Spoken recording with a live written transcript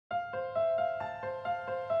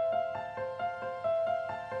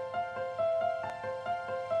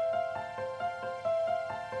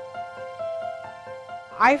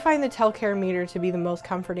I find the TellCare meter to be the most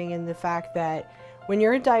comforting in the fact that when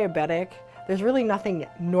you're a diabetic, there's really nothing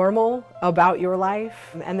normal about your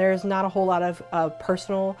life, and there's not a whole lot of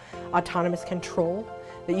personal autonomous control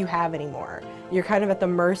that you have anymore. You're kind of at the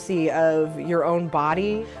mercy of your own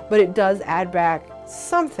body, but it does add back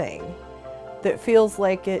something that feels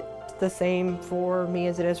like it's the same for me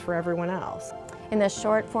as it is for everyone else. In the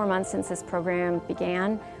short 4 months since this program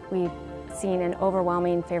began, we've seen an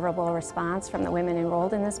overwhelming favorable response from the women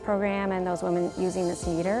enrolled in this program and those women using this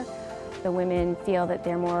meter. The women feel that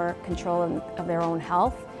they're more in control of their own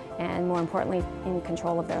health and, more importantly, in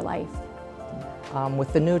control of their life.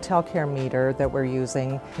 With the new TellCare meter that we're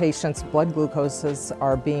using, patients' blood glucoses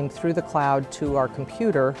are beamed through the cloud to our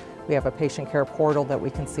computer. We have a patient care portal that we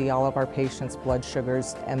can see all of our patients' blood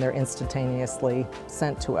sugars, and they're instantaneously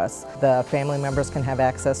sent to us. The family members can have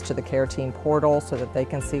access to the care team portal so that they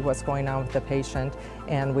can see what's going on with the patient,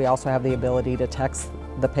 and we also have the ability to text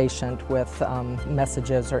the patient with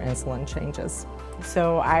messages or insulin changes.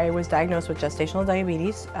 So I was diagnosed with gestational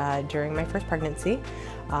diabetes during my first pregnancy.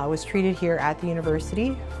 Was treated here at the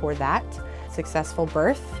university for that. Successful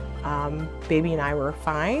birth. Baby and I were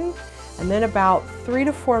fine. And then about 3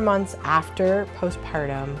 to 4 months after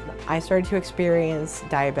postpartum, I started to experience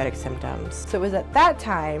diabetic symptoms. So it was at that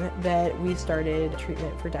time that we started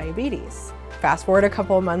treatment for diabetes. Fast forward a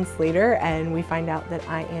couple of months later and we find out that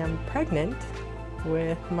I am pregnant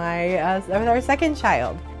with with our second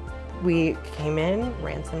child. We came in,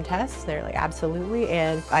 ran some tests, they're like, absolutely,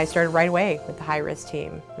 and I started right away with the high-risk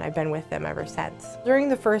team, and I've been with them ever since. During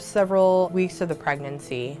the first several weeks of the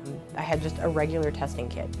pregnancy, I had just a regular testing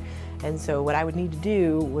kit, and so what I would need to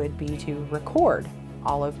do would be to record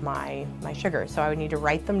all of my sugars. So I would need to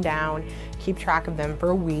write them down, keep track of them for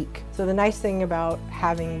a week. So the nice thing about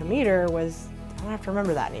having the meter was I don't have to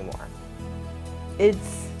remember that anymore.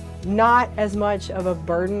 It's not as much of a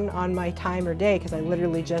burden on my time or day because I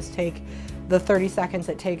literally just take the 30 seconds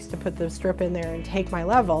it takes to put the strip in there and take my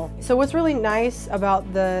level. So what's really nice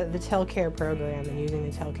about the TellCare program and using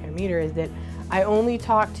the TellCare meter is that I only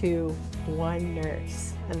talk to one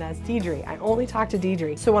nurse, and that's Deidre. I only talk to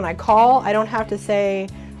Deidre. So when I call, I don't have to say,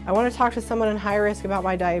 I want to talk to someone in high risk about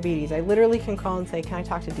my diabetes. I literally can call and say, can I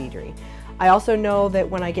talk to Deidre? I also know that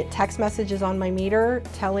when I get text messages on my meter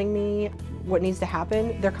telling me what needs to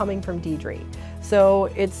happen, they're coming from Deidre. So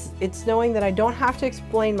it's knowing that I don't have to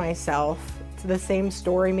explain myself to the same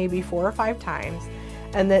story maybe 4 or 5 times,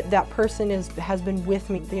 and that person has been with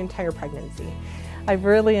me the entire pregnancy. I've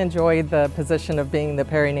really enjoyed the position of being the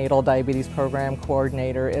perinatal diabetes program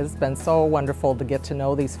coordinator. It's been so wonderful to get to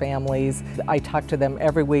know these families. I talk to them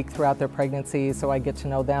every week throughout their pregnancy, so I get to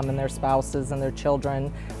know them and their spouses and their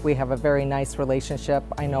children. We have a very nice relationship.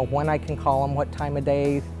 I know when I can call them, what time of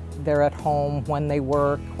day they're at home, when they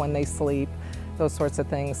work, when they sleep, those sorts of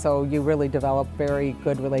things. So you really develop very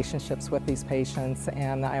good relationships with these patients,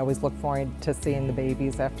 and I always look forward to seeing the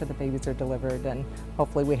babies after the babies are delivered, and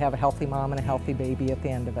hopefully we have a healthy mom and a healthy baby at the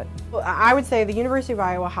end of it. Well, I would say the University of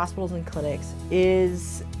Iowa Hospitals and Clinics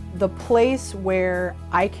is the place where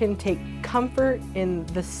I can take comfort in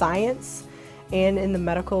the science and in the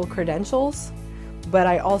medical credentials, but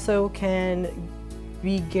I also can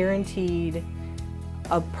be guaranteed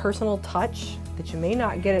a personal touch that you may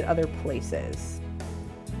not get at other places.